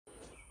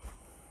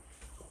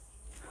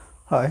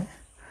हाय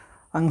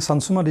आं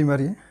सानसुमा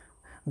दैमारि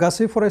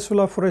गासै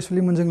फरायसुला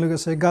फरायसुलिमोनजों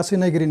लोगोसे गासै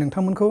नायगिरि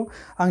नोंथांमोनखौ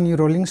आंनि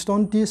रलिं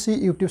स्टोन टीसी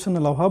यूट्यूब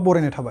चेनेलावहा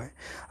बरायनाय थाबाय।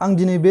 आं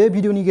दिनै बे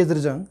भिडिअनि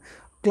गेजेरजों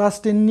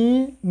क्लास 10 नि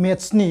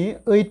मेथ्सनि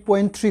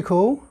 8.3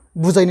 खौ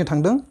बुजायनो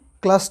थांदों।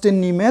 क्लास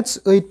 10 नि मेथ्स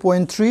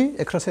 8.3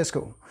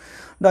 एक्सारसाइजखौ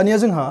दानिया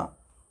जोंहा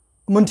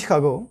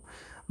मोनथिखागौ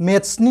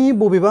मेथ्सनि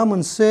बबेबा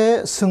मोनसे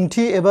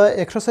सोंथि एबा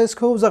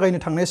एक्सारसाइजखौ जागायनो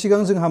थांनाय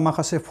सिगां जोंहा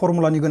माखासे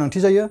फर्मुलानि गोनांथि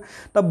जायो।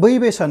 दा बै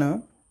बेसानो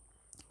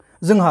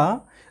जोंहा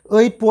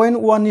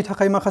 8.1 नि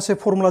थाखाय माखासे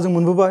फर्मुला जों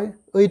मोनबोबाय,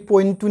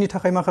 8.2 नि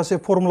थाखाय माखासे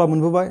फर्मुला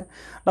मोनबोबाय।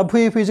 दा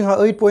फैयै फैयै जोंहा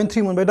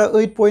 8.3 मोनबाय। दा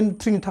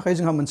 8.3 नि थाखाय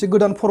जोंहा मोनसे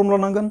गोदान फर्मुला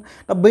नांगोन।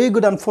 दा बै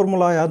गोदान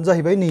फर्मुलाया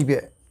जाहैबाय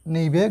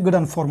नैबे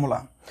गोदान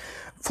फर्मुला।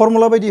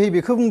 फर्मुला बायदियै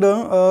बेखौ बुंदों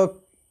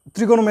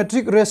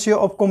ट्रिगोनोमेट्रिक रेशियो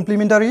अफ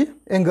कमप्लिमेन्टारि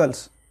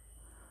एंगल्स।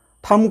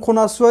 थाम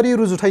खनासुआरि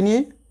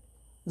रुजुथायनि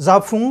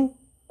जाफुं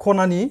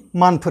खनानि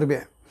मानफोर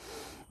बे।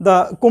 दा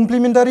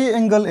कमप्लिमेन्टारि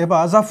एंगल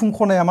एबा जाफुं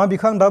खनाया मा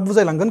बेखौ आं दा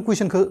बुजायलांगोन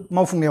कुइसनखौ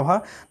मावफुंनायावहा।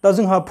 दा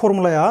जोंहा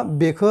फर्मुलाया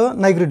बेखौ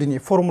नायग्रोदिनि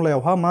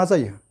फर्मुलायावहा मा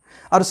जायो।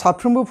 आरो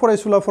साफ्रोमबो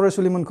फरायसुला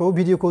फरायसुलिमोनखौ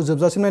भिडिअखौ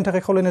जोबजासिम नायनो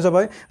थाखाय खावलायनाय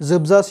जाबाय।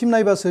 जोबजासिम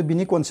नायबासो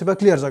बिनि कनसेप्टआ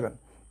क्लियार जागोन।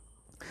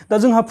 दा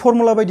जोंहा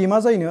फर्मुला बायदि मा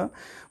जायो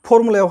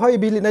फर्मुलायावहाय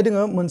बे लिरनाय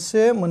दोङो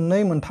मोनसे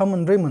मोननै मोनथाम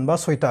मोनब्रै मोनबा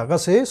सयथा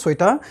गासै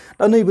सयथा।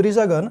 दा नै बोरै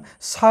जागोन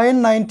sin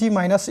 90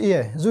 माइनास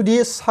ए।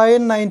 जुदि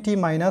sin 90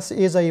 माइनास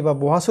ए जायोबा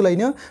बहा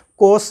सोलायनो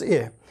cos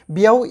ए।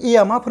 बेयाव ए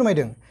आ मा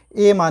फोरमायदों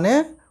ए माने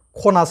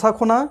खनासा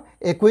खना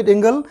इक्वैट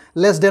एंगल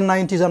लेस देन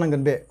 90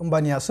 जानांगोन बे।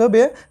 होमबानियासो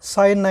बे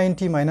sin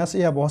 90 माइनास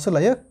ए आ बहा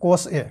सोलायो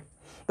cos ए।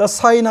 दा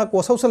sin आ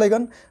cos आव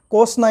सोलायगोन,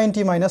 cos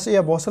 90 माइनास ए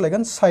आ बहा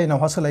सोलायगोन sin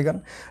आवहा सोलायगोन।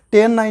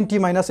 tan 90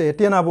 माइनास ए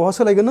tan आ बहा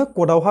सोलायगोन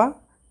cot आवहा।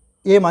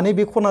 ए माने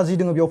बे खना जि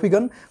दङ बेयाव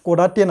फैगोन cot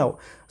आ tan आव।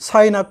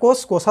 sin आ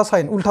cos cos आ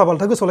sin उल्था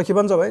बाल्था गोसोआव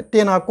लाखिबानो जाबाय।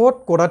 tan आ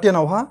cot cot आ tan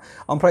आवहा।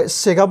 ओमफ्राय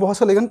sec आ बहा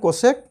सोलायगोन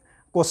cosec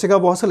cosec आ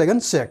बहा सोलायगोन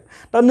sec।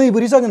 दा नै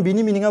बोरै जागोन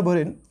बिनि मिनिङा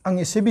बोरै आं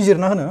एसे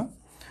बिजिरना होनो।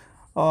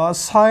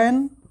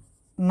 sin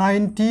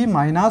 90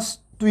 माइनास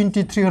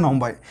 23 होना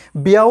हमबाय।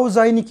 बेयाव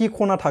जायनिखि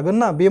खना थागोन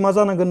ना बे मा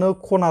जानांगोन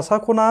खनासा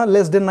खना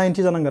लेस देन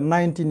 90 जानांगोन।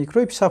 90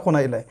 निख्रुइ फिसा खना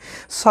इलाय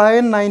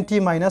sin 90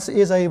 माइनास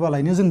ए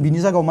जायोबालायनो जों बिनि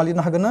जायगायाव मा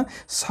लिरनो हागोन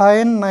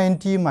sin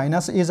 90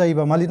 माइनास ए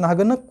जायोबा मा लिरनो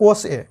हागोन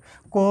cos ए।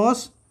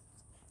 cos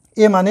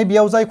ए माने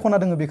बेयाव जाय खना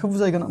दङ बेखौ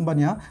बुजायगोन।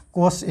 होमबानिया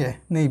cos ए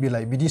नै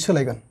बेलाय बिदि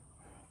सोलायगोन।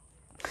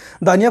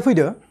 दानिया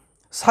फैदो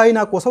sin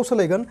आ cos आव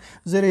सोलायगोन।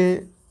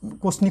 जेरै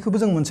cosनिखौबो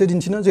जों मोनसे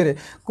दिन्थिनो जेरै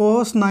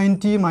cos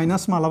 90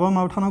 माइनास मालाबा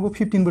माबा थानांगौ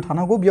 15 बो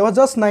थानांगौ बेयाव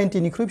जास्ट 90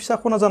 निख्रुइ फिसा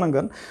खना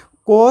जानांगोन।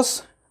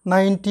 cos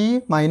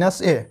 90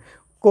 माइनास ए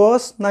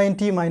cos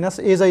 90 माइनास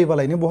ए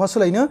जायोबालायनो बहा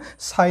सोलायनो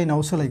sin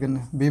आव सोलायगोन।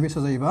 बे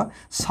बेसा जायोबा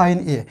sin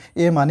ए।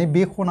 ए माने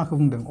बे खनाखौ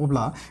बुंदों।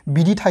 अब्ला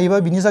बिदि थायोबा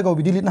बिनि जायगायाव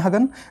बिदि लिरनो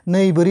हागोन।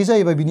 नै बोरै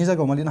जायोबा बिनि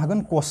जायगायाव मा लिरनो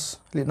हागोन cos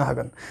लिरनो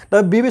हागोन।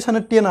 दा बे बेसानो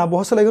tan आ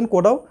बहा सोलायगोन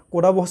cot आव,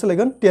 cot आ बहा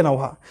सोलायगोन tan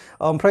आवहा।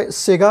 ओमफ्राय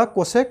sec आ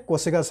cosec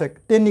cosec आ sec।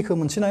 tan निखौ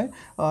मोनसे नाय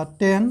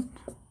tan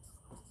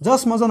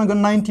जास्ट मा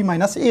जानांगोन 90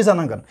 माइनास ए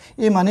जानांगोन।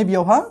 ए माने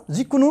बेयावहा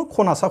जिखुनु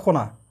खनासा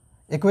खना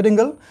इक्वैट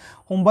एंगल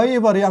हमबाय।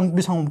 एबारै आं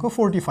बेसेबां हमखो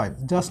 45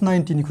 जास्ट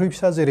 90 निख्रुइ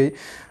फिसा जेरै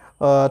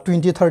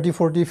 20 30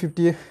 40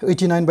 50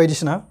 89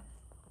 बायदिसिना।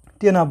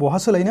 tan आ बहा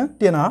सोलायनो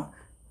tan आ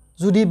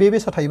जुदि बे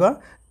बेसा थायोबा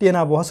tan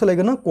आ बहा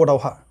सोलायगोन cot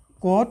आवहा।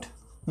 cot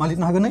मा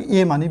लिरनो हागोन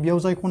ए माने बेयाव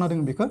जाय खना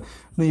दङ बेखौ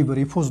नै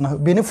बोरै फज'ना हो।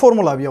 बेनो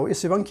फर्मुला बेयाव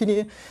एसेबांखिनि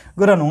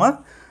गोरा नङा।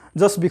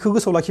 जास्ट बेखौ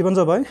गोसोआव लाखिबानो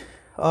जाबाय।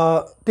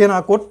 tan आ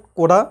cot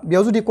cot आ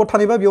बेयाव जुदि cot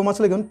थानायबा बेयाव मा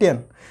सोलायगोन tan।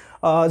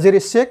 जेरै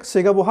sec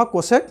sec आ बहा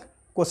cosec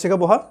cosec आ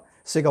बहा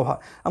sec आवहा।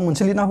 आं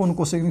मोनसे लिरना होबावनो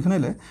cosecनिखौ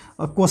नायलाय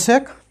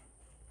cosec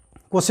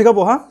cosec आ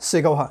बहा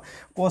sec आवहा।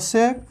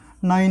 cosec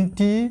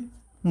 90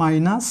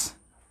 माइनास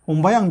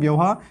हमबाय आं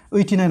बेयावहा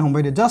 89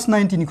 हमबाय दे। जास्ट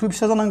 90 निख्रुइ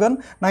फिसा जानांगोन।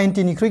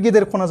 90 निख्रुइ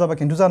गेदेर खना जाबा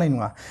खिन्थु जानाय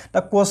नङा। दा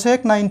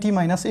cosec 90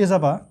 माइनास ए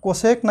जाबा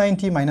cosec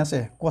 90 माइनास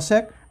ए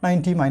cosec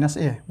 90 माइनास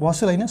ए बहा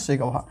सोलायनो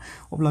sec आवहा।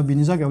 अब्ला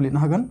बिनि जायगायाव लिरनो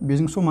हागोन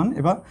बेजों समान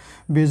एबा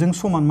बेजों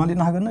समान मा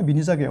लिरनो हागोन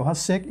बिनि जायगायावहा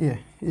sec ए।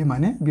 ए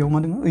माने बेयाव मा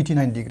दङ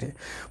 89 डिग्री।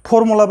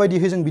 फर्मुला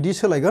बायदियै जों बिदि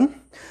सोलायगोन।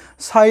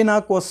 sin आ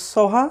cos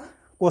आवहा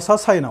cos आ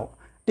sin आव।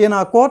 tan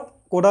आ cot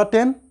cot आ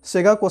tan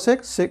sec आ cosec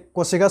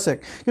cosec आ sec।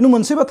 खिन्थु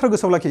मोनसे बाथ्रा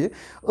गोसोआव लाखि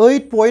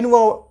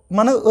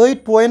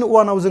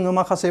 8.1 आव जोङो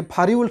माखासे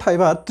फारि उल्था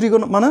एबा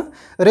ट्रिगन माने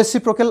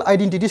रेसिप्रकेल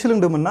आइडेन्टिटि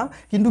सोलोंदोंमोन ना।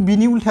 खिन्थु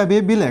बिनि उल्थाया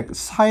बे बेलेग।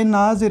 sin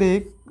आ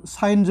जेरै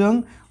sin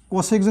जों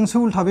cosec जोंसो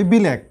उल्था बे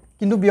बेलेग।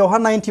 खिन्थु बेयावहा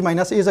 90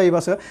 माइनास ए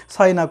जायोबासो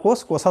sin आ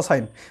cos cos आ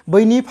sin।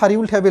 बैनि फारि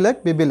उल्थाया बेलेग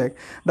बे बेलेग।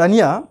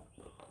 दानिया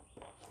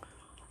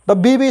दा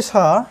बे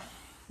बेसा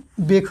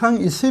बेखौ आं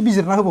एसे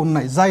बिजिरना होबावनो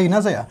नाय जायोना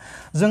जाया।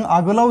 जों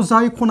आगोलाव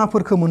जाय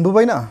खनाफोरखौ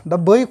मोनबोबाय ना दा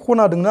बै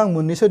खनादोंनो आं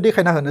मोननैसो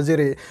देखायना होनो।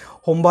 जेरै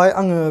हमबाय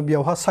आङो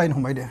बेयावहा sin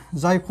हमबाय दे।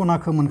 जाय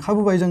खनाखौ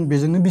मोनखाबोबाय जों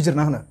बेजोंनो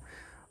बिजिरना होनो।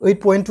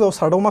 8.2 आव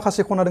सार्टआव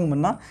माखासे खना दंमोन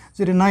ना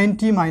जेरै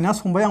 90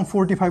 माइनास हमबाय आं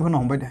 45 होना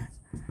हमबाय दे।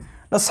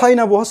 दा sin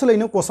आ बहा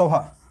सोलायनो cos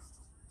आवहा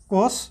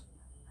cos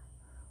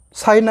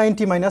sin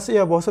 90 माइनास ए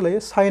आ बहा सोलायो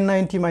sin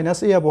 90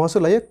 माइनास ए आ बहा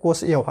सोलायो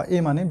cos ए आवहा।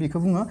 ए माने बेखौ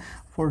बुङो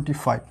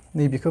 45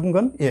 नै बेखौ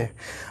बुंगोन ए।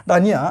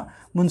 दानिया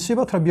मोनसे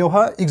बाथ्रा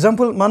बेयावहा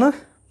एग्जाम्पल मानो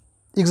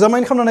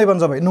एग्जामाइन खालामना नायबानो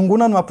जाबाय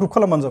नंगौना नङा प्रुफ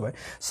खालामबानो जाबाय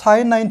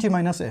sin 90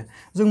 माइनास ए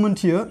जों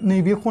मोनथियो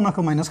नैबे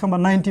खनाखौ माइनास खालामबा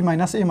 90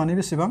 माइनास ए माने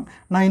बेसेबां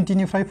 90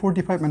 निफ्राय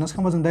 45 माइनास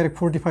खालामबा जों डाइरेक्ट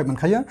 45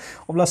 मोनखायो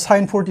अब्ला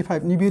sin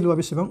 45 नि भेलुआ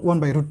बेसेबां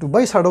 1/√2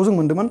 बै साइडआव जों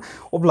मोन्दोंमोन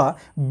अब्ला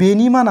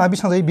बेनि माना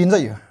बेसेबां जायो बेनो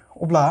जायो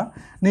अब्ला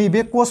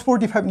नैबे cos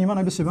 45 नि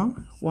माना बेसेबां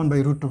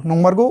 1/√2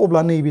 नंमारगौ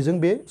अब्ला नैबेजों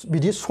बे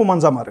बिदि समान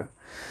जामारो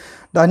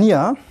दानिया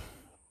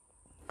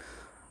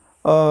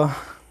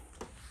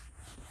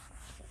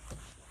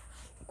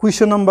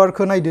कुइसन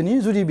नाम्बारखौ नायदोनि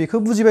जुदि बेखौ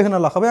बुजिबाय होना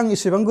लाखाबाय आं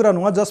एसेबां गोरा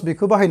नङा जास्ट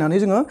बेखौ बाहायनानै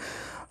जोङो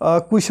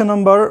कुइसन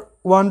नाम्बार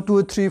 1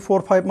 2 3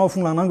 4 5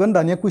 मावफुंलांनांगोन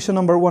दानिया कुइसन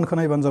नाम्बार 1 खौ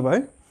नायबानो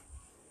जाबाय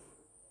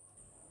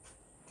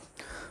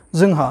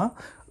जोंहा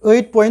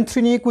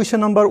 8.3 नि कुइसन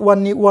नाम्बार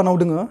 1 नि 1 आव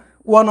दोङो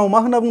 1 आव मा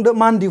होनना बुंदो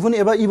मान दिहुन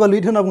एबा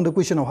इभालुएट होनना बुंदो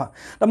कुइसनावहा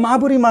दा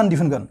माबोरै मान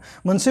दिहुनगोन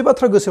मोनसे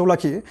बाथ्रा गोसोआव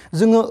लाखि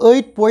जोङो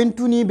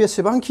 8.2 नि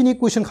बेसेबांखिनि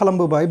कुइसन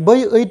खालामबोबाय बै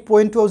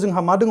 8.2 आव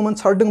जोंहा मा दङमोन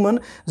चार्ट दङमोन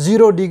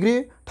 0 डिग्री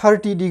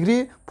 30 डिग्री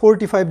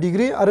 45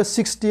 डिग्री आरो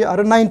 60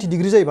 आरो 90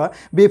 डिग्री जायोबा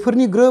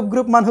बेफोरनि ग्रोब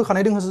ग्रोब मान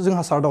होखानाय दङ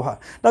जोंहा चार्टआवहा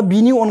दा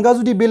बिनि अनगा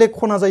जुदि बेलेग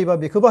खना जायोबा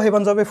बेखौ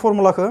बाहायबानो जाबाय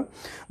फर्मुलाखौ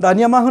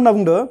दानिया मा होनना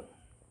बुंदो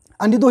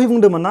आंदि दहाय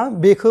बुंदोंमोन ना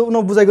बेखौ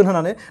उनाव बुजायगोन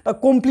होननानै दा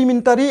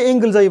कमप्लिमेन्टारि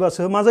एंगल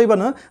जायोबासो मा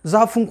जायोबानो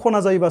जाफुं खना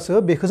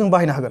जायोबासो बेखौ जों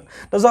बाहायनो हागोन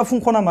दा जाफुं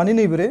खना माने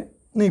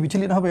नै बिथि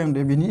लिरना होबाय आं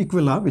दे बिनि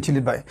इकुवेला बिथि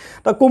लिरबाय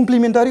दा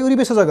कमप्लिमेन्टारि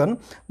ओरैबायसा जागोन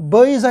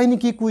बै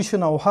जायनिखि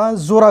कुइसनावहा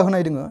जरा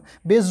होनाय दोङो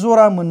बे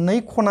जरा मोननै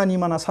खनानि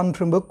माना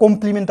सानफ्रोमबो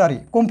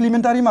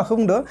कमप्लिमेन्टारि माखौ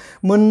बुंदो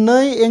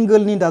मोननै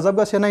एंगलनि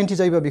दाजाबगासेया 90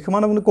 जायोबा बेखौ मा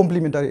होनना बुंदो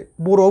कमप्लिमेन्टारि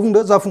बर'आव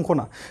बुंदो जाफुं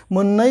खना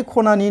मोननै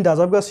खनानि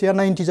दाजाबगासेया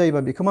 90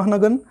 जायोबा बेखौ मा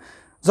होनांगोन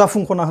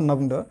जाफुं खना होनना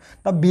बुंदो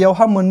दा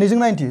बेयावहा मोननैजों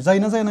 90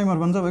 जायना जाया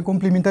नायमारबानो जाबाय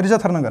कमप्लिमेन्टारि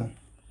जाथारनांगोन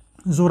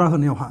जरा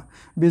होनायावहा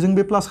बेजों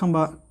बे प्लास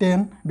खालामबा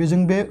 10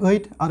 बेजों बे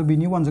 8 आरो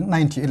बिनि 1 जों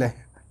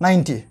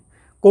 90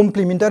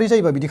 कमप्लिमेन्टारि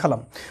जायोबा बिदि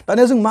खालाम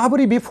दानिया जों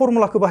माबोरै बे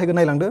फर्मुलाखौ बाहायगोन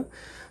नायलांदो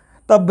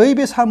दा बै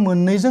बेसा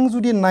मोननैजों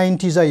जुदि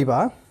 90 जायोबा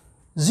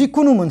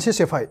जिखुनु मोनसे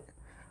सेफाय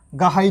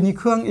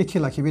गाहायनिखौ आं एखे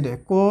लाखिबाय दे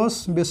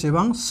cos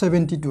बेसेबां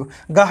 72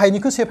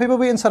 गाहायनिखौ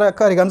सेफायबाबो एन्सारा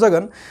कारेक्टआनो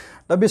जागोन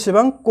दा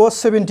बेसेबां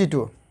cos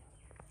 72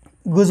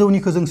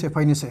 गोजौनिखौ जों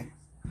सेफायनोसै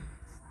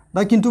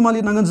दा खिन्थु मा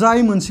लिरनांगोन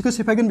जाय मोनसेखौ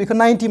सेफायगोन बेखौ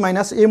 90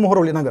 माइनास ए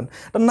महराव लिरनांगोन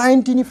दा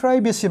 90 निफ्राय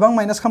बेसेबां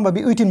माइनास खालामबा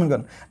बे 18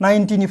 मोनगोन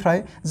 90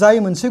 निफ्राय जाय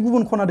मोनसे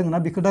गुबुन खना दङ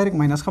ना बेखौ डाइरेक्ट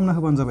माइनास खालामना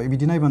होबानो जाबाय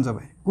बिदि नायबानो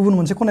जाबाय गुबुन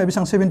मोनसे खनाया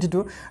बेसेबां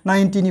 72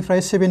 90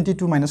 निफ्राय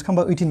 72 माइनास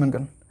खालामबा 18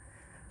 मोनगोन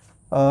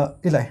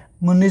इलाय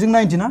मोननैजों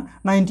 90 ना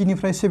 90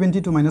 निफ्राय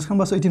 72 माइनास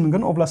खालामबासो 18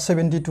 मोनगोन अब्ला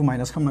 72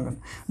 माइनास खालामनांगोन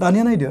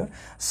दानिया नायदो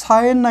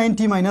sin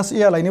 90 माइनास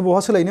ए आ लायनो बहा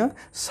सोलायनो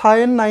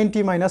sin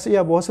 90 माइनास ए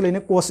आ बहा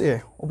सोलायनो cos ए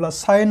अब्ला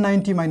sin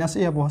 90 माइनास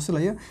ए आ बहा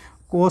सोलायो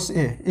cos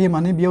ए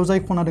माने बेयाव जाय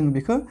खना दङ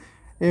बेखौ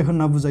ए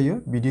होनना बुजायो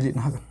बिदि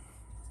लिरनो हागोन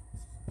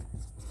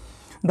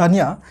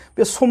दानिया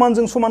बे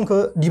समानजों समानखौ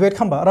डिवाइड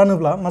खालामबा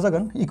रानोब्ला मा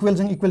जागोन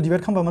इकुवेलजों इकुवेल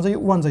डिवाइड खालामबा मा जायो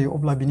 1 जायो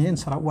अब्ला बिनि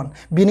एन्सारा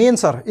 1 बेनि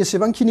एन्सार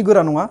एसेबांखिनि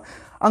गोरा नङा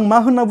आं मा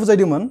होनना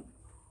बुजायदोंमोन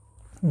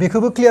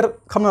बेखौबो क्लियार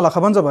खालामना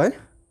लाखाबानो जाबाय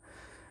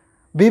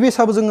बे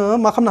बेसाबो जोङो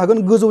मा खालामनो हागोन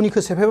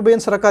गोजौनिखौ सेफायबा बे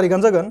एन्सारा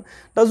कारेक्टआनो जागोन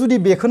दा जुदि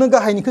बेखौनो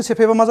गाहायनिखौ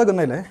सेफायबा मा जागोन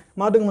नायलाय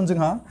मा दंमोन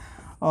जोंहा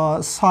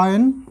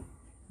sin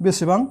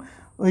बेसेबां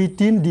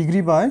 18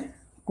 डिग्री बाय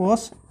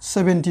cos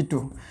 72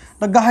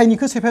 दा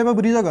गाहायनिखौ सेफायबा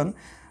बोरै जागोन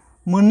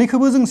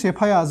मोननैखौबो जों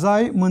सेफाया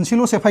जाय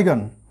मोनसेल'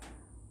 सेफायगोन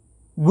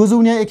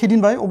गोजौनिया एखे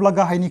दिनबाय अब्ला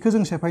गाहायनिखौ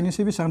जों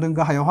सेफायनोसै बेसेबां दं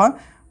गाहायावहा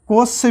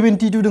cos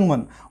 72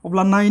 दंमोन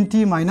अब्ला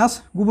 90 माइनास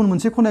गुबुन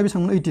मोनसे खनाया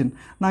बेसेबांमोन 18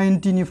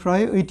 90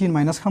 निफ्राय 18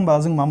 माइनास खालामबा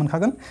जों मा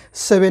मोनखागोन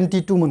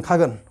 72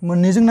 मोनखागोन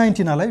मोननैजों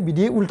 90 नालाय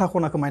बिदि उल्था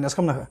खनाखौ माइनास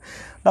खालामना हो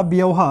दा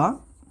बेयावहा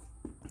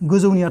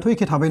गोजौनियाथ'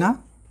 एखे थाबायना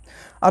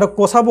आरो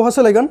cosआ बहा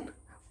सोलायगोन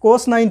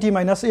cos 90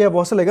 माइनास ए आ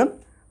बहा सोलायगोन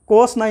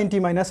cos 90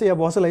 माइनास ए आ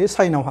बहा सोलायो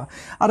साइनआवहा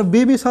आरो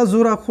बे बेसा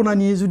जरा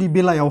खनानि जुदि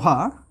बेलायावहा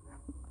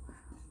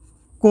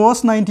cos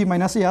 90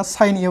 माइनास ए आ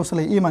sin ए आव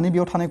सोलायो ए माने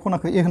बेयाव थानाय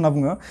खनाखौ ए होनना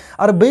बुङो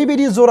आरो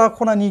बैबायदि जरा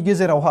खनानि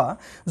गेजेरावहा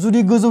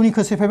जुदि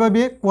गोजौनिखौ सेफायबा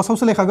बे cosआव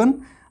सोलायखागोन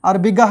आरो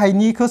बे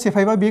गाहायनिखौ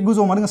सेफायबा बे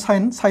गोजौआव मा दङ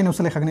साइनआव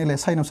सोलायखागोन एलाय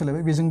साइनआव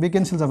सोलायबाय बेजों बे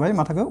केन्सेल जाबाय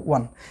मा थाखो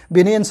 1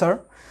 बेनि एन्सार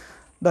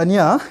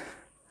दानिया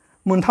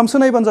मोनथामसो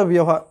नायबानो जाबाय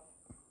बेयावहा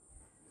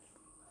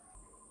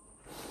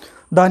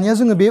दानिया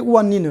जोङो बे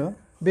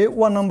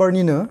 1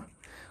 नाम्बारनिनो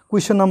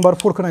कुइसन नाम्बार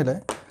 4 खौ नायलाय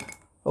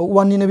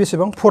 1 निनो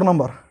बेसेबां 4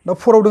 नाम्बार दा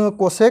 4 आव दङ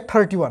cosec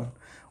 31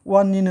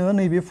 1 निनो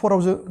नैबे 4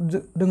 आव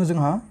दङ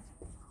जोंहा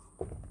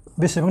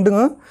बेसेबां दङ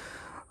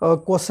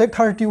cosec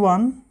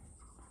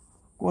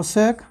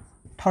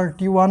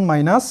 31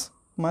 माइनास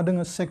मा दङ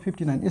sec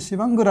 59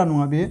 एसेबां गोरा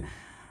नङा बे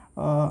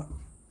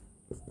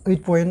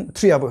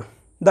 8.3 आबो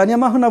दानिया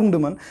मा होनना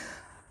बुंदोंमोन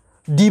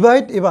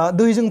डिवाइड एबा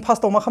दैजों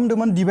फार्स्टआव मा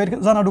खालामदोंमोन डिवाइड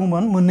जाना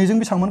दंमोन मोननैजों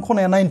बेसेबांमोन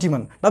खनाया 90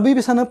 मोन दा बबै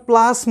बेसानो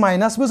प्लास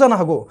माइनासबो जानो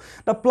हागौ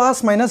दा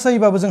प्लास माइनास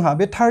जायोबाबो जोंहा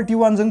बे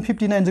 31 जों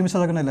 59 जों बेसा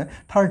जागोन नालाय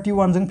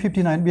 31 जों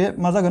 59 बे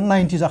मा जागोन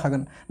 90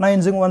 जाखागोन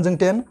 9 जों 1 जों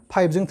 10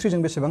 5 जों 3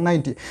 जों बेसेबां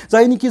 90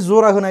 जायनिखि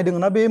जरा होनाय दङ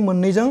ना बे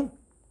मोननैजों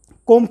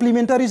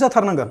कमप्लिमेन्टारि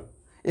जाथारनांगोन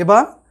एबा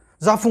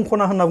जाफुं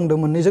खना होनना बुंदों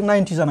मोननैजों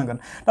 90 जानांगोन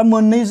दा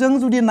मोननैजों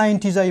जुदि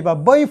 90 जायोबा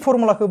बै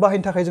फर्मुलाखौ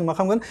बाहायनो थाखाय जों मा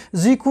खालामगोन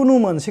जिकुनु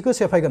मोनसेखौ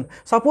सेफायगोन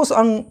सपोज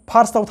आं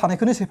फार्स्टआव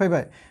थानायखौनो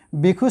सेफायबाय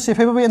बेखौ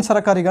सेफायबाबो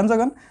एन्सारा कारेक्टआनो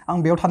जागोन आं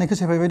बेयाव थानायखौ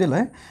सेफायबाय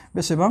देलाय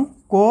बेसेबां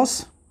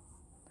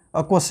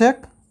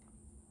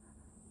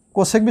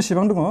कसेक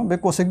बेसेबां दङ बे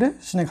कसेक दे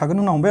सिनायखागोन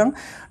उनाव हमबाय आं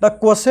दा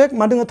कसेक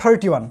मा दङ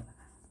 31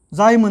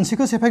 जाय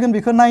मोनसेखौ सेफायगोन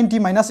बेखौ 90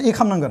 माइनास ए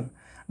खालामनांगोन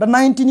दा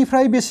 90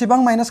 निफ्राय बेसेबां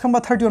माइनास खालामबा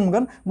 31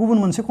 मोनगोन गुबुन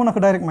मोनसे खनाखौ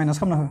डाइरेक्ट माइनास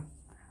खालामना हो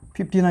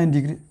 59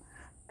 डिग्री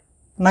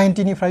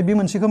 90 निफ्राय बे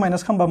मोनसेखौ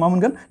माइनास खालामबा मा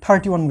मोनगोन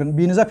 31 मोनगोन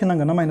बेनो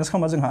जाफिननांगोन ना माइनास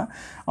खालामबा जोंहा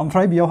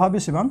ओमफ्राय बेयावहा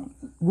बेसेबां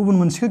गुबुन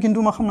मोनसेखौ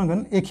खिन्थु मा खालामनांगोन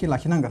एखे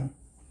लाखिनांगोन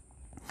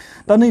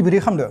दा नैबोरै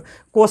खालामदो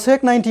कसेक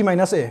 90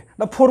 माइनास ए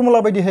दा फर्मुला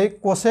बायदिहाय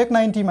कसेक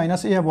 90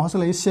 माइनास ए आ बहा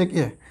सोलायो सेक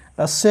ए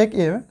दा सेक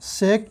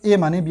ए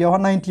माने बेयावहा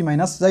 90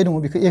 माइनास जाय दङ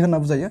बेखौ ए होनना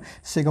बुजायो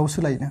सेकआव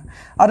सोलायनो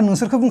आरो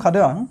नोंसोरखौ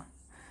बुंखादों आं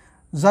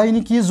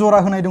जायनिखि जरा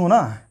होनाय दङ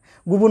ना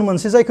गुबुन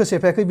मोनसे जायखौ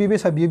सेफायाखै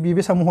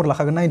बेबायसा महर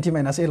लाखागोन 90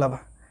 माइनास ए लाबा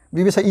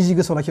बेबायसा इजि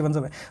गोसोआव लाखिबानो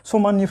जाबाय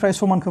समाननिफ्राय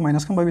समानखौ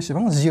माइनास खालामबा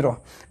बेसेबां 0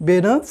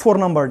 बेनो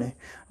 4 नाम्बारनि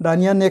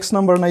दानिया नेक्स्ट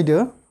नाम्बार नायदो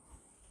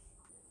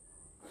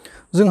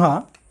जोंहा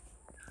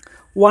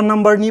 1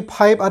 नाम्बारनि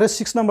 5 आरो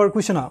 6 नाम्बार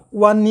कुइसना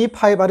 1 नि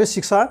 5 आरो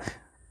 6 आ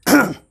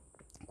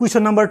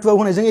कुइसन नाम्बार 2 आव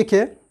होनायजों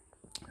एखे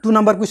 2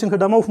 नाम्बार कुइसनखौ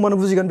दा मावफुंबानो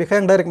बुजिगोन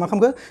बेखायनो आं डाइरेक्ट मा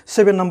खालामखो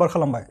 7 नाम्बार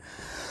खालामबाय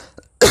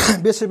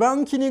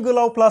बेसेबांखिनि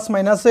गोलाव प्लास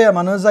माइनास जाया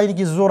मानो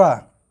जायनिखि जरा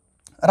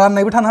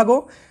राननायबो थानो हागौ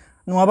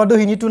नङाबा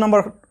दोहैनि 2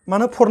 नाम्बार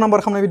मानो 4 नाम्बार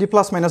खालामनाय बायदि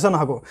प्लास माइनास जानो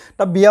हागौ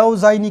दा बेयाव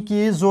जायनिखि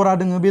जरा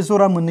दोङो बे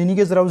जरा मोननैनि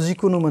गेजेराव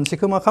जिकुनु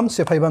मोनसेखौ मा खालाम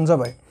सेफायबानो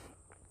जाबाय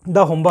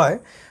दा हमबाय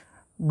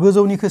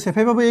गोजौनिखौ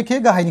सेफायबाबो एखे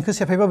गाहायनिखौ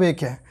सेफायबाबो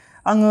एखे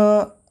आङो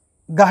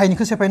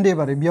गाहायनिखौ सेफायनो दे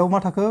एबारे बेयाव मा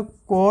थाखो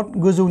कट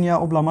गोजौनिया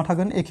अब्ला मा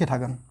थागोन एखे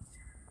थागोन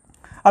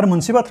आरो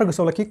मोनसे बाथ्रा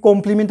गोसोआव लाखि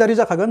कमप्लिमेन्टारि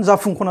जाखागोन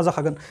जाफुं खना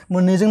जाखागोन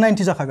मोननैजों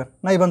 90 जाखागोन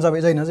नायबानो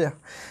जाबाय जायोना जाया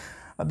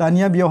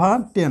दानिया बेयावहा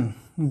 10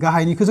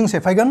 गाहायनिखौ जों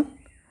सेफायगोन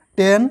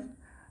 10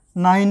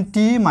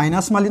 90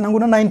 माइनास मा लिरनांगौ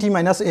ना 90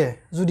 माइनास ए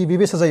जुदि बे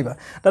बेसा जायोबा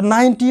दा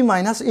 90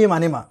 माइनास ए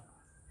माने मा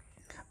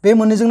बे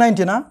मोननैजों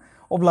 90 ना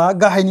अब्ला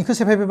गाहायनिखौ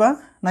सेफायबायबा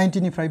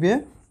 90 निफ्राय बे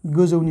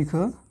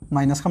गोजौनिखौ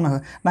माइनास खालामना हो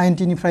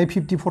 90 निफ्राय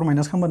 54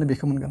 माइनास खालामबानो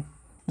बेखौ मोनगोन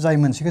जाय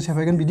मोनसेखौ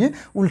सेफायगोन बिदि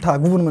उल्था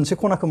गुबुन मोनसे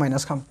खनाखौ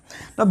माइनास खालाम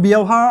दा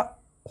बेयावहा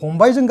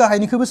हमबाय जों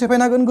गाहायनिखौबो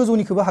सेफायनो हागोन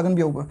गोजौनिखौबो हागोन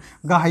बेयावबो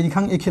गाहायनिखौ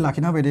आं एखे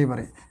लाखिना होबाय दे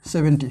एबारे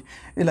 70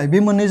 एलाय बे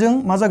मोननैजों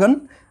मा जागोन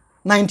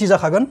 90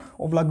 जाखागोन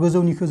अब्ला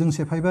गोजौनिखौ जों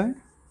सेफायबाय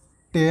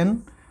 10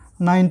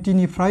 90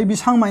 निफ्राय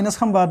बेसां माइनास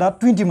खालामबा दा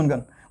 20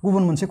 मोनगोन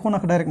गुबुन मोनसे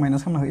खनाखौ डाइरेक्ट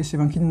माइनास खालामना हो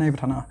एसेबांखिनि नायबाय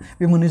थानाङा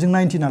बे मोननैजों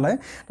 90 नालाय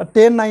दा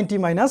 10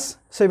 90 माइनास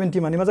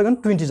 70 माने मा जागोन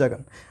 20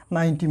 जागोन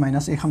 90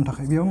 माइनास ए खालामनो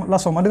थाखाय बेयाव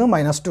लास्टआव मा दङ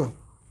 -2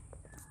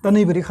 दा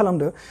नैबोरै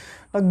खालामदो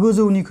दा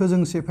गोजौनिखौ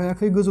जों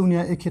सेफायाखै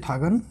गोजौनिया एखे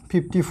थागोन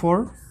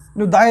 54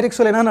 डाइरेक्ट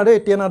सोलायना होना दे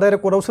 10 आ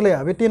डाइरेक्ट कटआव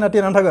सोलाया बे 10 आ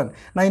 10 आनो थागोन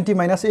 90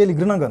 माइनास ए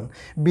लिरग्रोनांगोन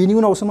बेनि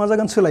उनावसो मा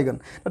जागोन सोलायगोन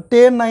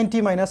 10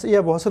 90 माइनास ए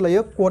आ बहा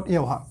सोलायो कट ए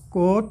आवहा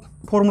कट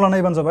फर्मुला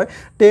नायबानो जाबाय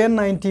 10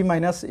 90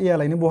 माइनास ए आ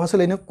लायनो बहा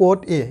सोलायनो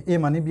कट ए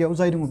माने बेयाव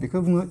जाय दङ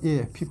बेखौ बुङो ए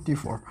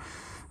 54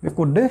 बे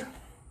कट दे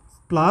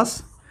प्लास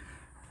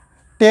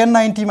 10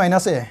 90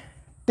 माइनास ए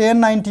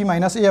 10 90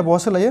 माइनास ए आ बहा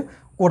सोलायो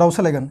कटआव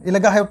सोलायगोन एला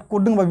गाहायाव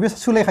कट दंबा बे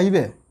सोलायखायो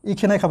बे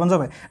एखे नायखाबानो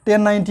जाबाय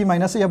 10 90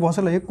 माइनास ए आ बहा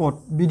सोलायो कट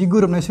बिदि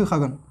गोरोबनाय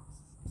सोखागोन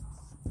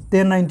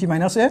 10 90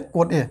 माइनास ए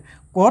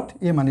कट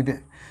ए माने बे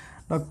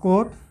दा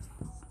कट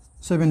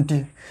 70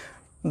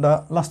 दा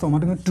लास्टआव मा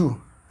दङ 2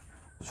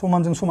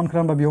 समानजों समान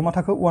खालामबा बेयाव मा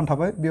थाखो 1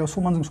 थाबाय बेयाव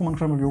समानजों समान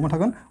खालामबा बेयाव मा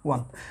थागोन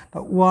 1 दा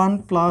 1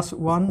 प्लस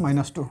 1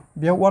 माइनास 2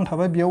 बेयाव 1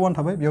 थाबाय बेयाव 1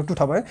 थाबाय बेयाव 2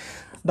 थाबाय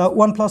दा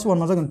 1 प्लस 1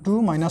 मा जागोन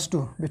 2 माइनास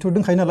 2 बेथ'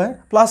 दंखायो नालाय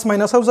प्लास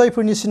माइनासआव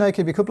जायफोरनि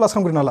सिनायखै बेखौ प्लास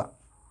खालामग्रोना ला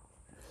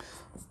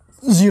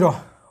 0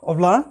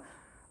 अब्ला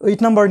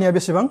 8 नाम्बारनिया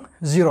बेसेबां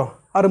 0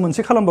 आरो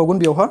मोनसे खालामबावगोन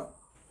बेयावहा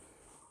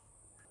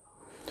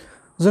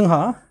जोंहा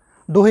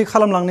दहाय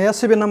खालामलांनाया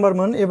 7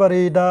 नाम्बारमोन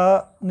एबारै दा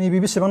नैबे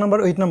बेसेबां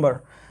नाम्बार 8 नाम्बार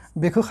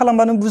बेखौ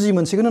खालामबानो बुजि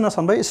मोनसिगोन होनना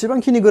सानबाय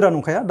एसेबांखिनि गोरा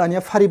नंखाया दानिया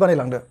फारि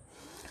बानायलांदो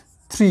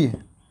 3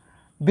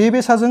 बे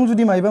बेसाजों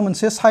जुदि मायबा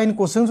मोनसे साइन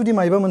कसजों जुदि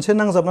मायबा मोनसे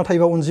नांजाबना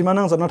थायोबा अनजिमा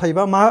नांजाबना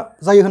थायोबा मा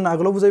जायो होनना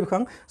आगोलाव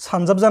बुजायबोखां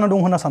सानजाब जाना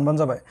दं होनना सानबानो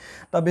जाबाय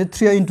दा बे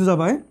 3 आ इनटु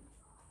जाबाय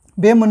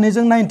बे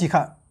मोननैजों 90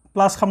 खा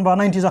प्लास खालामबा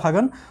 90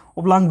 जाखागोन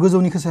अब्ला आं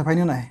गोजौनिखौ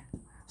सेफायनो नाय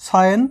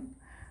साइन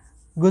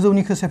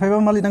गोजौनिखौ सेफायबा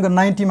मा लिरनांगोन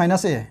 90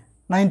 माइनास ए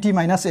 90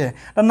 माइनास ए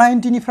दा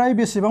 90 निफ्राय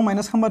बेसेबां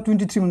माइनास खालामबा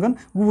 23 मोनगोन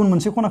गुबुन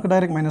मोनसे खनाखौ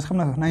डाइरेक्ट माइनास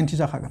खालामना हो 90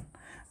 जाखागोन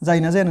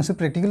जायोना जाया नोंसोर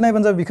प्रेक्टिकेल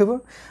नायबानो जाबाय बेखौबो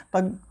दा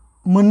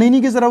मोननैनि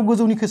गेजेराव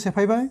गोजौनिखौ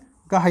सेफायबाय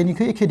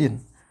गाहायनिखौ एखे दिन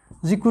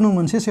जिकुनु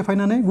मोनसे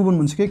सेफायनानै गुबुन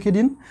मोनसेखौ एखे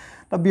दिन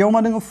दा बेयाव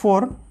मा दङ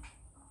 4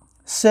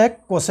 सेक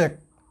कसेक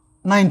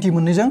 90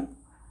 मोननैजों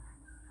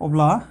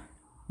अब्ला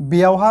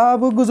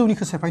बेयावहाबो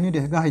गोजौनिखौ सेफायनो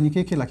दे गाहायनिखौ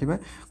एखे लाखिबाय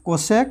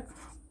कसेक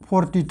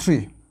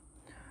 43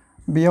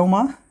 बेयाव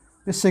मा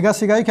बे सेगा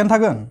एखेयानो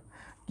थागोन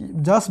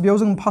जास्ट बेयाव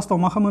जों फार्स्टआव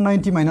मा खालामो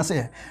 90 माइनास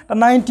ए दा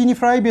 90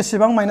 निफ्राय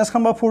बेसेबां माइनास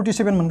खालामबा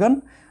 47 मोनगोन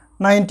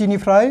 90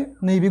 निफ्राय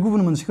नैबे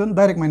गुबुन मोनसेखौ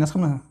डाइरेक्ट माइनास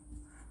खालामना हो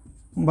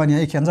होमबानिया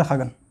एखेयानो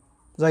जाखागोन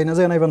जायोना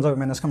जाया नायबानो जाबाय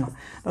माइनास खालामना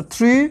दा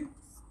 3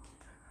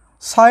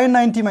 sin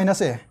 90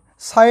 minus a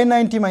sin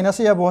 90 minus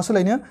a आ बहा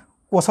सोलायनो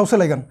cosआव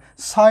सोलायगोन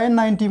sin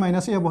 90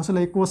 माइनास a आ बहा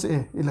सोलायो cos a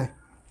इलाय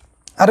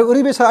आरो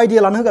ओरैबायसा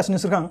आइडिया लानो होगासिनो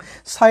सोरखौ आं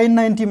sin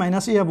 90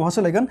 माइनास a आ बहा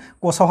सोलायगोन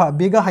cosआवहा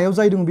बे गाहायाव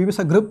जाय दं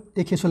बेबायसा ग्रोब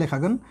एखे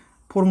सोलायखागोन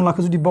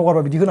फर्मुलाखौ जुदि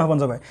बावगारबा बिदि होना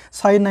होबानो जाबाय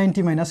sin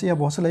 90 माइनास a आ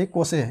बहा सोलायो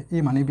cos a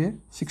ए माने बे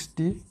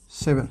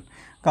 67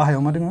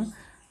 गाहायाव मा दोङो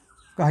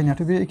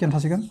गाहायनियाथ' बे एखेयानो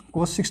थासिगोन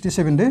cos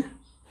 67 they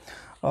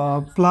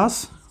pliers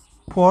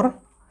 4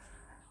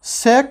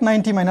 sec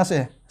 90 minus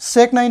a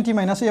sec 90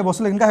 minus a आ बहा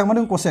सोलायगोन गाहायाव मा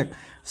दों cosec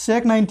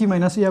sec 90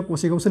 minus a uh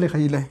cosec आव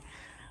सोलायखायोलाय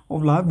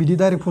अब्ला बिदि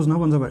डाइरेक्ट फजनो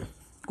होबानो जाबाय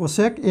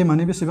cosec a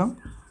माने बेसेबां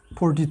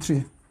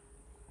 43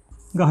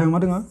 गाहायाव मा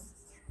दोङो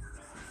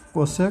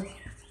cosec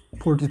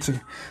 43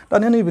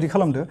 दानिया नै बोरै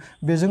खालामदो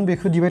बेजों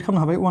बेखौ डिवाइड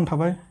खालामनो हाबाय 1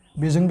 थाबाय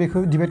बेजों बेखौ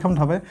डिवाइड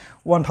खालामनो हाबाय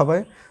 1 थाबाय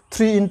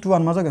 3 into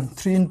 1 मा जागोन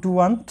 3 into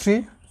 1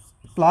 3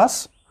 प्लास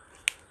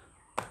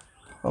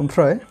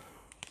ओमफ्राय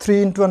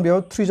 3 into 1 बेयाव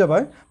 3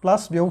 जाबाय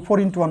प्लास बेयाव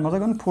 4 into 1 मा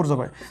जागोन 4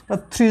 जाबाय दा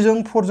 3 जों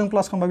 4 जों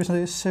प्लास खालामबा बेसेबां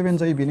जायो 7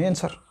 जायो बेनो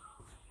एन्सार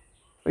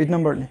 8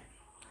 नाम्बारनि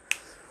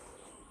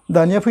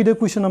दानिया फैदो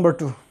कुइसन नाम्बार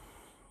 2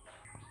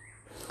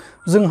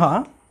 जोंहा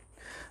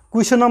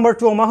कुइसन नाम्बार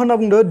 2 आव मा होनना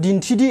बुंदो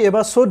दिन्थिदि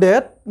एबा सो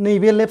दैट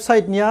नैबे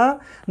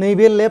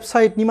लेफ्ट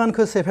साइडनि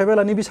मानखौ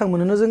सेफायबालानि बेसेबां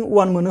मोनोनो जों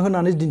 1 मोनो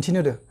होननानै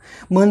दिन्थिनो दो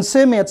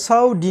मोनसे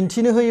मेथ्सआव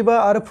दिन्थिनो होयोबा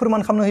आरो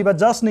फोरमान खालामनो होयोबा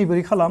जास्ट नै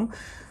बोरै खालाम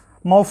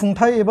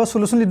मावफुंथाय एबा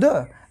सलुसन लिरदो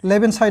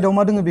लेफ्ट हेन्ड साइडआव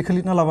मा दोङो बेखौ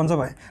लिरना लाबानो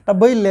जाबाय दा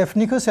बै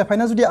लेफ्टनिखौ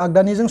सेफायना जुदि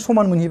आगदानिजों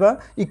समान मोनहैबा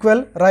इक्वेल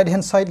राइट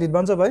हेन्ड साइड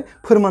लिरबानो जाबाय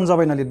फोरमान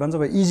जाबायना लिरबानो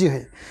जाबाय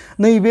इजिहै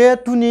नैबे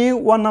 2 नि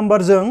 1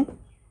 नाम्बारजों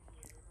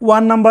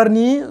 1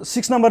 नाम्बारनि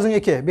 6 नाम्बारजों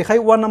एखे बेखाय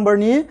 1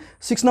 नाम्बारनि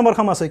 6 नाम्बार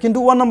खालामासै खिन्थु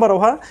 1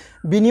 नाम्बारावहा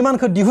बिनि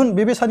मानखौ दिहुन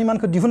बे बेसानि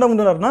मानखौ दिहुनना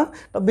बुंदों आरो ना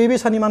दा बे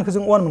बेसानि मानखौ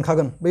जों 1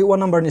 मोनखागोन बै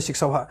 1 नाम्बारनि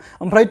 6 आवहा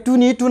ओमफ्राय 2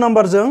 नि 2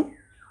 नाम्बारजों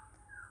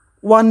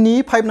 1 नि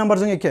 5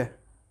 नाम्बारजों एखे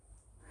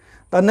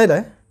दा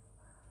नायलाय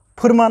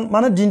फोरमान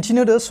माने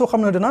दिन्थिनो होदो स'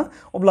 खालामनो होदो ना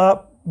अब्ला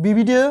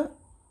बेबायदि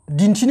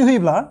दिन्थिनो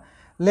होयोब्ला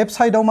लेफ्ट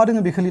साइडआव मा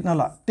दोङो बेखौ लिरना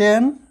ला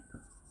 10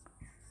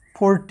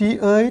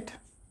 48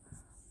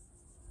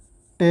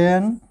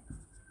 10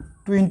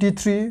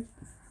 23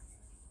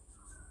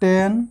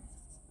 10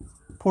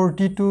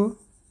 42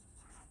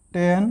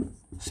 10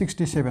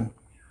 67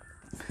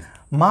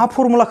 मा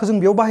फर्मुलाखौ जों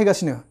बेयाव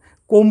बाहायगासिनो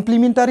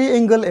कमप्लिमेन्टारि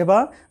एंगल एबा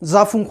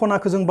जाफुं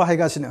खनाखौ जों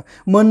बाहायगासिनो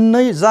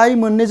मोननै जाय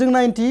मोननैजों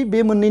 90 बे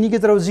मोननैनि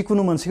गेजेराव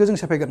जिखुनु मोनसेखौ जों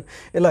सेफायगोन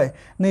एलाय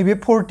नैबे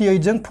 48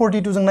 जों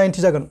 42 जों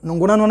 90 जागोन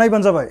नंगौना नङा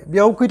नायबानो जाबाय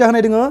बेयाव खैथा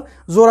होनाय दोङो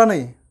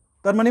जरानै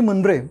तारमाने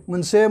मोनब्रै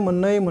मोनसे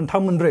मोननै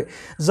मोनथाम मोनब्रै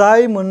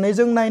जाय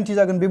मोननैजों 90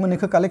 जागोन बे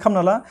मोननैखौ कालेक्ट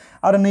खालामना ला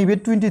आरो नैबे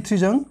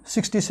 23 जों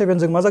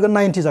 67 जों मा जागोन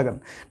 90 जागोन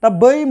दा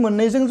बै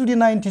मोननैजों जुदि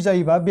 90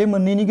 जायोबा बे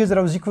मोननैनि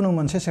गेजेराव जिखुनु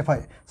मोनसे सेफाय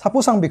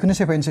साप'ज आं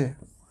बेखौनो सेफायनोसै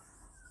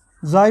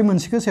जाय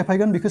मोनसेखौ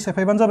सेफायगोन बेखौ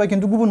सेफायबानो जाबाय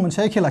खिन्थु गुबुन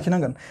मोनसेया एखे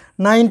लाखिनांगोन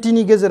 90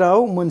 नि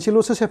गेजेराव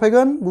मोनसेल'सो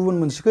सेफायगोन गुबुन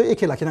मोनसेखौ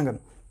एखे लाखिनांगोन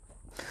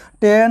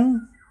 10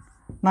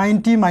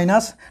 90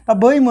 माइनास दा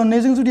बै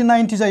मोननैजों जुदि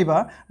 90 जायोबा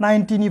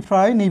 90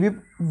 निफ्राय नैबे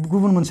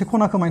गुबुन मोनसे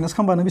खनाखौ माइनास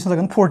खालामबानो बेसेबां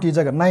जागोन 40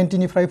 जागोन 90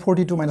 निफ्राय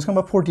 42 माइनास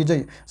खालामबा 40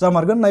 जायो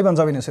जामारगोन नायबानो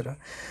जाबाय नोंसोरो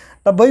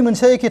दा बै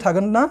मोनसेया एखे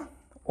थागोन ना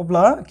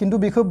अब्ला खिन्थु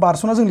बेखौ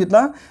बारस'ना जों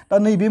लिरला दा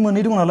नैबे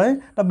मोननै दं नालाय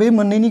दा बे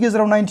मोननैनि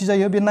गेजेराव 90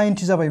 जायो बे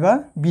 90 जाबायबा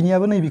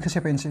बिनियाबो नैबेखौ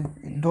सेफायनोसै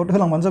डट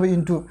होलांबानो जाबाय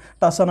इनटु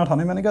टाच जाना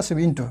थानाय माने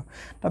गासैबो इनटु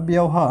दा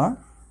बेयावहा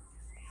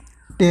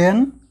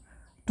 10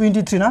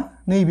 23 ना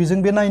नैबेजों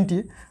बे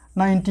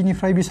 90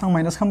 निफ्राय बेसेबां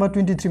माइनास खालामबा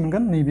 23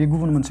 मोनगोन नैबे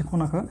गुबुन मोनसे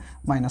खनाखौ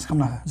माइनास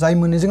खालामना हो जाय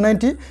मोननैजों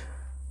 90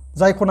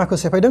 जाय खनाखौ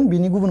सेफायदों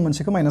बिनि गुबुन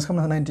मोनसेखौ माइनास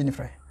खालामना हो 90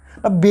 निफ्राय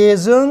दा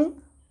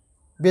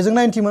बेजों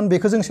 90 मोन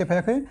बेखौ जों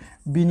सेफायाखै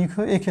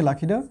बिनिखौ एखे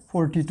लाखिदो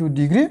 42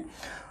 डिग्री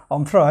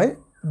ओमफ्राय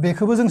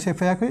बेखौबो जों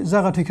सेफायाखै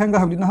जागा थैखां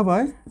गाहायाव लिरना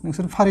होबाय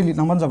नोंसोर फारि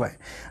लिरनांबानो जाबाय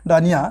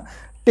दानिया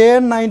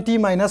 10 90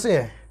 माइनास a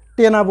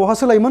 10 आ बहा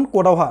सोलायोमोन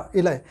कटआवहा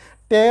एलाय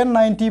 10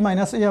 90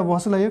 माइनास a आ बहा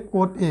सोलायो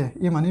कट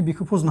a माने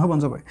बेखौ फज'ना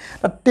होबानो जाबाय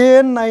दा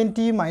 10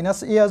 90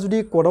 माइनास a आ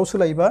जुदि कटआव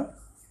सोलायोबा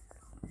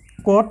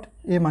कट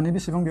a माने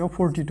बेसेबां बेयाव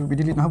 42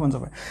 बिदि लिरना होबानो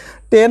जाबाय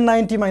 10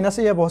 90 माइनास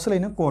a आ बहा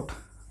सोलायनो कट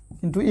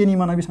किन्तु a नि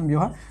माना बेसेबां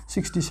बेयावहा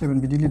 67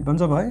 बिदि लिरबानो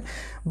जाबाय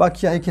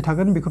बाखिया एखे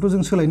थागोन बेखौथ'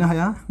 जों सोलायनो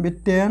हाया बे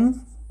 10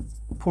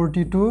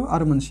 42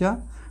 आरो मोनसेया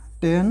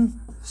 10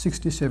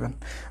 67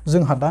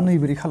 जोंहा दा नै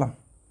बोरै खालाम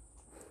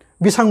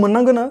बेसेबां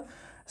मोननांगोन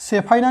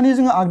सेफायनानै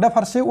जोङो आगदा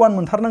फारसे 1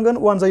 मोनथारनांगोन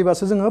 1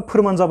 जायोबासो जोङो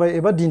फोरमान जाबाय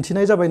एबा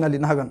दिन्थिनाय जाबाय होनना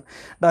लिरनो हागोन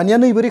दानिया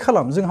नै बोरै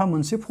खालाम जोंहा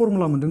मोनसे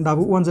फर्मुला मोनदों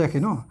दाबो 1 जायाखै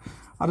न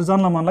आरो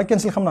जानला मानला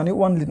केन्सेल खालामनानै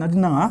 1 लिरना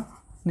दोननाङा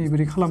नै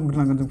बोरै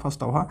खालामग्रोनांगोन जों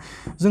फार्स्टआवहा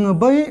जोङो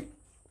बै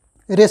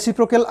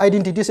रेसिप्रकेल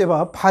आइडेन्टिटिस एबा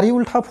फारि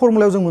उल्था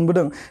फर्मुलायाव जों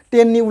मोनबोदों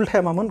 10 नि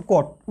उल्थाया मामोन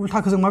कट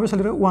उल्थाखौ जों मा बेसाद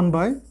लिरो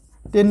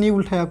 1/10 नि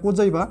उल्थाया कट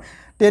जायोबा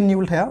 10 नि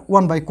उल्थाया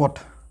 1/कट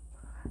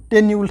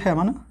 10 नि उल्थाया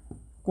मानो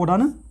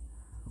कटआनो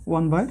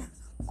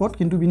 1/कट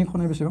किन्तु बिनि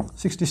खनाया बेसेबां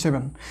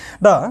 67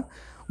 दा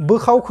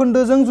बोखाव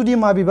खोन्दोजों जुदि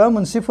माबेबा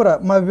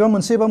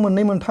मोनसे एबा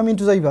मोननै मोनथाम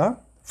इन्टु जायोबा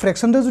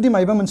फ्रेक्शनजों जुदि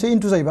मायबा मोनसे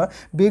इन्टु जायोबा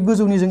बे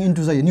गोजौनिजों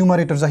इन्टु जायो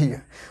निउमारेटर जाहैयो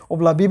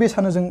अब्ला बे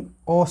बेसानो जों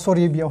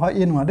सरि बेयावहा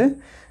ए नङा दे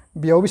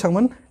बेयाव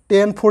बेसेबांमोन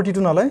tan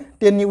 42 नालाय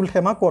tan नि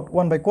उल्थाया मा cot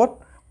 1 by cot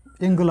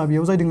एंगला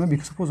बेयाव जाय दोङो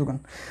बेखौसो फज'गोन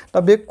दा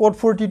बे cot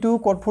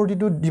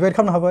 42 डिवाइड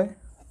खालामनो हाबाय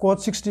cot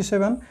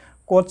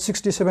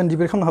 67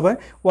 डिवाइड खालामनो हाबाय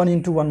 1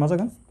 into 1 मा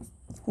जागोन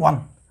 1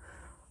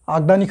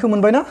 आगदानिखौ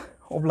मोनबाय ना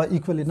अब्ला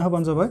इक्वल लिरना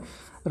होबानो जाबाय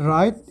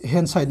राइट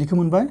हैंड साइडनिखौ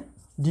मोनबाय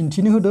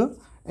दिन्थिनो होदो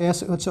S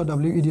H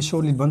W इदि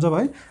शो लिरबानो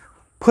जाबाय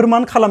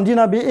फोरमान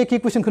खालामदिना बे एखे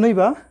क्वेश्चनखौ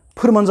नायबा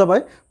फोरमान जाबाय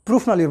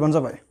प्रुफ ना लिरबानो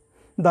जाबाय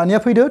दानिया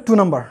फैदो 2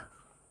 नाम्बार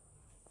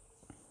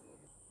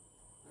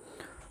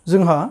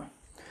जोंहा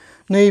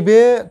नैबे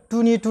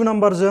 2 नि 2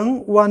 नाम्बारजों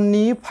 1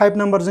 नि 5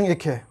 नाम्बारजों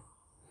एखे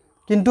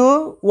किन्तु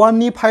 1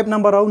 नि 5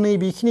 नाम्बाराव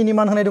नैबेखिनिनि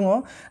मान होनाय दङ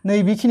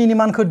नैबेखिनिनि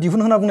मानखौ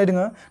दिहुन होना बुंनाय दङ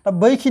दा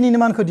बैखिनिनि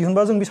मानखौ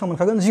दिहुनबा जों बेसेबां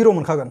मोनखागोन 0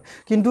 मोनखागोन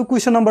किन्तु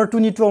क्वेश्चन नाम्बार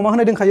 2 नि 2 आव मा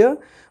होनाय दंखायो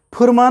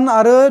फोरमान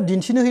आरो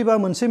दिन्थिनो होयोबा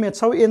मोनसे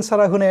मेथ्सआव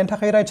एन्सारा होनायनि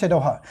थाखाय राइट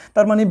साइडआवहा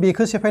तारमाने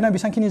बेखौ सेफायना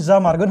बेसांखिनि जा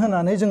मारगोन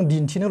होनानै जों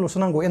दिन्थिनोल'सो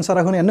नांगौ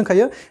एन्सारा होनायानो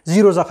दंखायो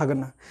 0 जाखागोन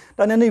ना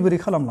दानिया नै बोरै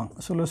खालामलां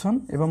सलुसन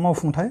एबा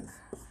मावफुंथाय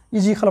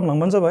इजि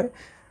खालामलांबानो जाबाय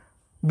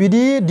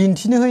बिदि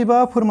दिन्थिनो होयोबा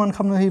फोरमान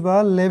खालामनो होयोबा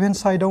लेफ्ट हैंड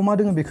साइडआव मा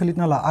दोङो बेखौ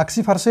लिरना ला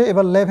आगसि फारसे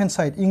एबा लेफ्ट हैंड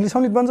साइड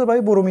इंलिशआव लिरबानो जाबाय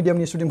बर'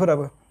 मिडियामनि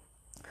स्टुडेन्टफोराबो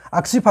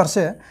आगसि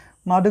फारसे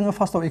मा दोङो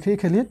फार्स्टआव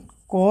एखे लिर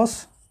cos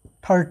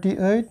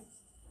 38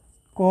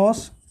 cos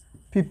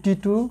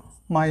 52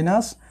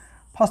 माइनास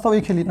फार्स्टआव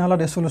एखे लिरना ला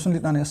दे सलुसन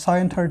लिरनानै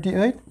sin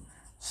 38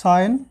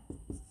 sin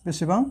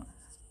बेसेबां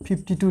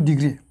 52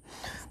 डिग्री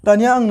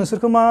दानिया आं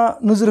नोंसोरखौ मा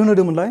नोजोर होनो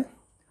होदोंमोनलाय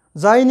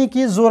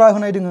जायनिखि जरा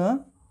होनाय दोङो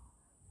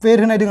पेर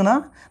होनाय दोङो ना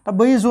दा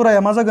बै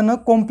जराया मा जागोन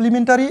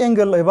कमप्लिमेन्टारि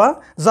एंगल एबा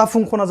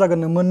जाफुं खना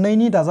जागोन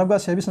मोननैनि दाजाब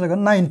गासैया बेसेबां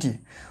जागोन 90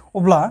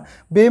 अब्ला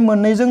बे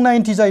मोननैजों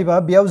 90 जायोबा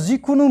बेयाव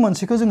जिकुनु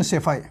मोनसेखौ जों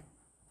सेफाय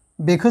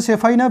बेखौ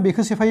सेफायना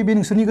बेखौ सेफाय बे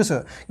नोंसोरनि गोसो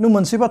किन्तु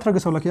मोनसे बाथ्रा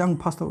गोसोआव लाखि आं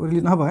फार्स्टआव ओरै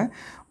लिरना होबाय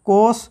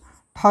cos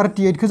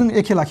 38 खौ जों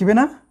एखे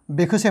लाखिबायना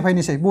बेखौ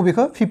सेफायनोसै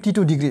बबेखौ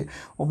 52 डिग्री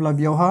अब्ला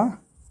बेयावहा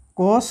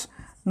cos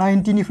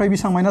 90 निफ्राय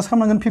बेसेबां माइनास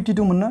खालामनांगोन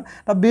 52 मोननो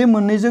दा बे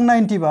मोननैजों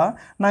 90 बा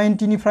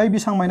 90 निफ्राय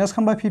बेसेबां माइनास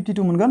खालामबा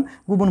 52 मोनगोन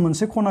गुबुन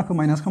मोनसे खनाखौ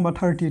माइनास खालामबा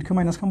 38 खौ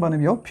माइनास खालामबानो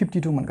बेयाव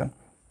 52 मोनगोन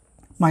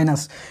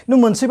माइनास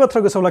किन्तु मोनसे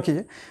बाथ्रा गोसोआव लाखि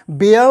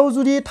बेयाव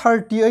जुदि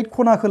 38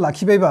 खनाखौ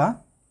लाखिबायबा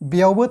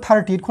बेयावबो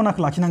 38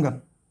 खनाखौ लाखिनांगोन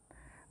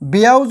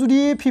बेयाव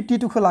जुदि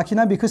 52 खौ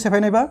लाखिना बेखौ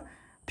सेफायनायबा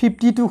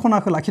 52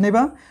 खनाखौ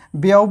लाखिनायबा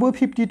बेयावबो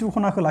 52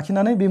 खनाखौ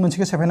लाखिनानै बे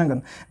मोनसेखौ सेफायनांगोन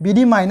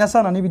बिदि माइनास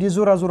जानानै बिदि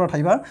जरा जरा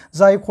थायोबा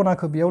जाय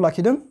खनाखौ बेयाव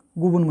लाखिदों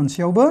गुबुन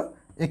मोनसेयावबो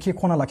एखे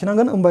खना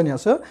लाखिनांगोन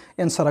होमबानियासो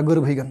एन्सारा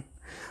गोरोबहैगोन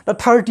दा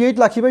 38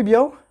 लाखिबाय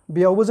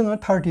बेयावबो जोङो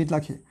 38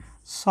 लाखि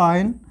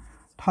sin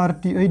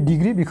 38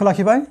 डिग्री बेखौ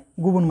लाखिबाय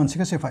गुबुन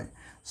मोनसेखौ सेफाय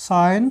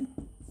sin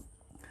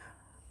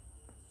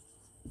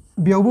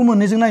बेयावबो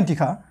मोननैजों 90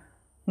 खा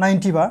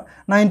 90 बा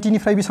 90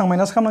 निफ्राय बेसेबां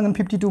माइनास खालामनांगोन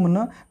 52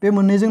 मोननो बे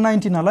मोननैजों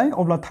 90 नालाय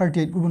अब्ला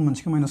 38 गुबुन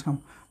मोनसेखौ माइनास खालाम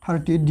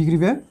 38 डिग्री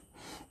बे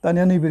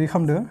दानिया नैबोरै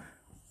खालामदो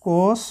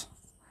cos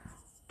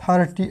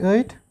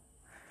 38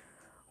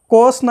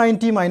 cos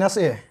 90 minus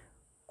a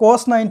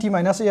cos 90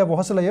 minus a आ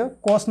बहा सोलायो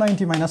cos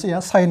 90 minus a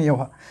uh sin a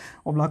आवहा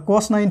अब्ला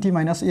cos 90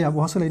 माइनास a आ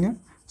बहा सोलायनो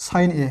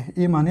sin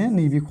a माने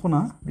नैबे खना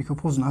बेखौ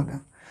फजना होदो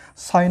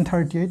sin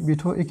 38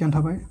 बेथ' एखेयानो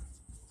थाबाय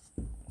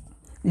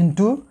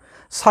into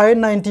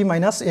sin 90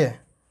 minus a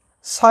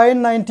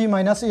sin 90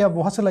 minus a आ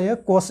बहा सोलायो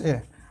cos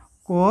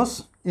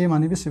a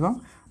माने बेसेबां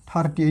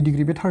 38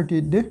 डिग्री बे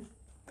 38 दे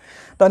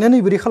दानिया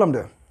नैबोरै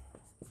खालामदो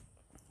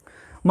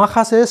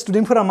माखासे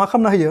स्टुडेन्टफोरा मा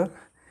खालामना होयो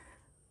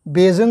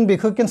बेजों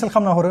बेखौ केन्सेल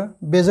खालामना हरो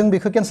बेजों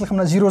बेखौ केन्सेल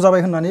खालामना 0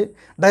 जाबाय होननानै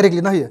डाइरेक्ट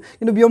लिरना होयो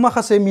किन्तु बेयाव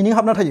माखासे मिनिं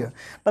हाबना थायो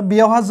दा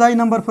बेयावहा जाय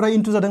नाम्बारफोरा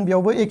इन्टु जादों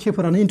बेयावबो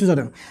एखेफोरानो इन्टु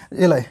जादों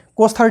alloy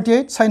cos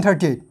 38 sin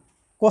 38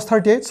 cos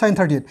 38 sin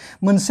 38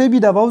 मोनसे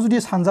बिदाबाव जुदि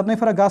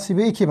सानजाबनायफोरा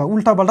गासैबो एखेबा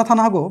उल्टा बाल्टा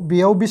थानो हागौ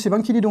बेयाव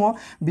बेसेबांखिनि दङ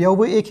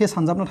बेयावबो एखे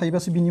सानजाबना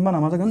थायोबासो बिनि माना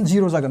मा जागोन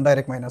 0 जागोन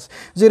डाइरेक्ट माइनास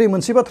जेरै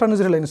मोनसे बाथ्रा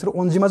नोजोर होलाय नोंसोर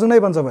अनजिमाजों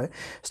नायबानो जाबाय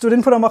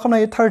स्टुडेन्टफोरा मा खालामनो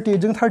हायो 38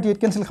 जों 38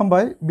 केन्सेल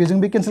खालामबाय बेजों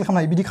बे केन्सेल खालामनो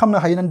हायो बिदि खालामनो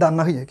हायो होननानै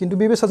दानना होयो किन्तु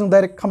बे बेसादजों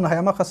डाइरेक्ट खालामनो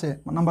हाया माखासे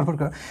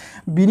नाम्बारफोरखौ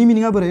बिनि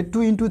मिनिङा बोरै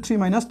 2 into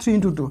 3 minus 3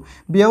 into 2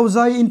 बेयाव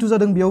जाय इन्टु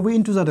जादों बेयावबो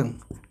इन्टु जादों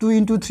 2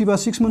 into 3 बा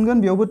 6 मोनगोन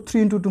बेयावबो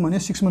 3 into 2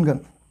 माने 6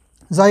 मोनगोन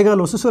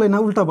जायगाल'सो सोलायना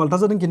उल्टा बाल्टा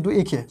जादों किन्तु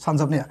एखे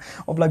सानजाबनाया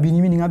अब्ला बिनि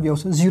मिनिङा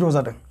बेयावसो 0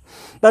 जादों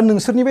दा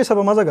नोंसोरनि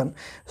बेसाबा मा जागोन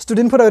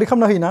स्टुडेन्टफोरा ओरै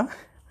खालामना होयोना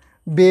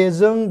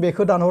बेजों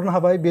बेखौ दानहरनो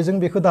हाबाय बेजों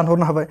बेखौ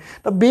दानहरनो हाबाय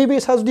दा बे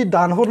बेसा जुदि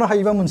दानहरनो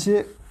हायोबा मोनसे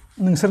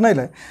नोंसोर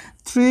नायलाय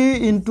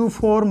 3 into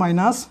 4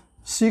 minus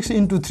 6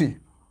 into 3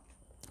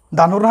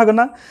 दानहरनो हागोन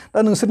ना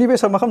दा नोंसोरनि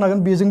बेसा मा खालामनो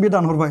हागोन बेजों बे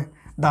दानहरबाय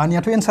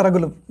दानियाथ' एन्सारा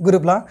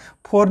गोरोबला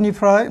 4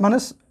 निफ्राय माने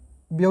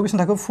बेयाव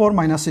बेसेबां थाखो 4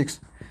 minus 6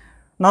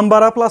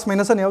 नाम्बारा प्लास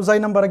माइनास जानायाव जाय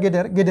नाम्बारा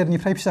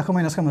गेदेरनिफ्राय फिसाखौ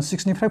माइनास खालामो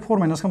 6 निफ्राय 4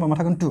 माइनास खालामबा मा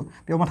थागोन 2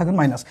 बेयाव मा थागोन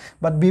माइनास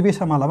बाट बे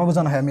बेसा मालाबाबो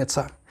जानो हाया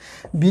मेथ्सआ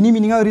बिनि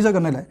मिनिङा ओरै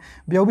जागोन नालाय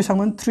बेयाव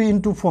बेसेबांमोन 3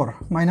 into 4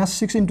 minus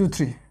 6 into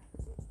 3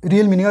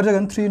 रियेल मिनिङा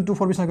जागोन 3 into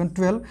 4 बेसेबां जागोन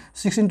 12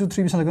 6 into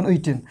 3 बेसेबां जागोन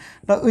 18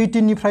 दा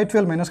 18 निफ्राय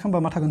 12 माइनास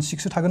खालामबा मा थागोन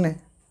 6 थागोन नै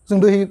जों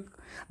दहाय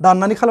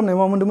दाननानै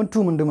खालामनायाव मा मोन्दोंमोन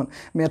 2 मोन्दोंमोन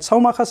मेथ्सआव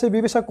माखासे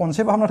बे बेसा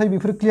कनसेप्ट हाबना थायो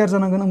बेफोर क्लियार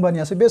जानांगोन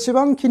होमबानियासो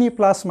बेसेबांखिनि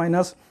प्लास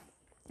माइनास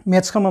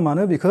मेथ्स खालामा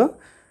मानो बेखौ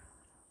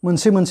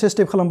मोनसे मोनसे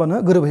स्टेप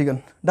खालामबानो गोरोबहैगोन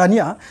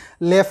दानिया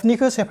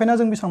लेफ्टनिखौ सेफायना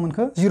जों बेसेबां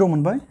मोनखो 0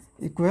 मोनबाय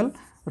इकुवेल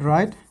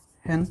राइट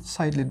हेन्ड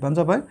साइड लिरबानो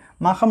जाबाय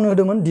मा खालामनो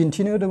होदोंमोन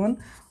दिन्थिनो होदोंमोन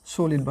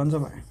स' लिरबानो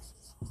जाबाय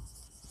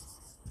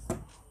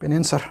बेनो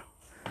एन्सार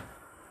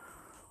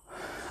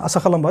आसा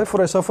खालामबाय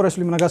फरायसा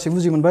फरायसुलिमोना गासैबो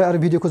बुजि मोनबाय आरो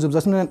भिडिअखौ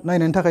जोबजासिम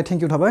नायनायनि थाखाय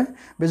थेंक इउ थाबाय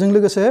बेजों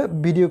लोगोसे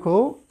भिडिअखौ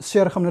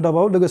शेयार खालामनो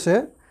दाबाव लोगोसे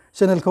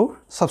चेनेलखौ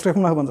साबस्क्राइब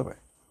खालामना होबानो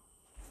जाबाय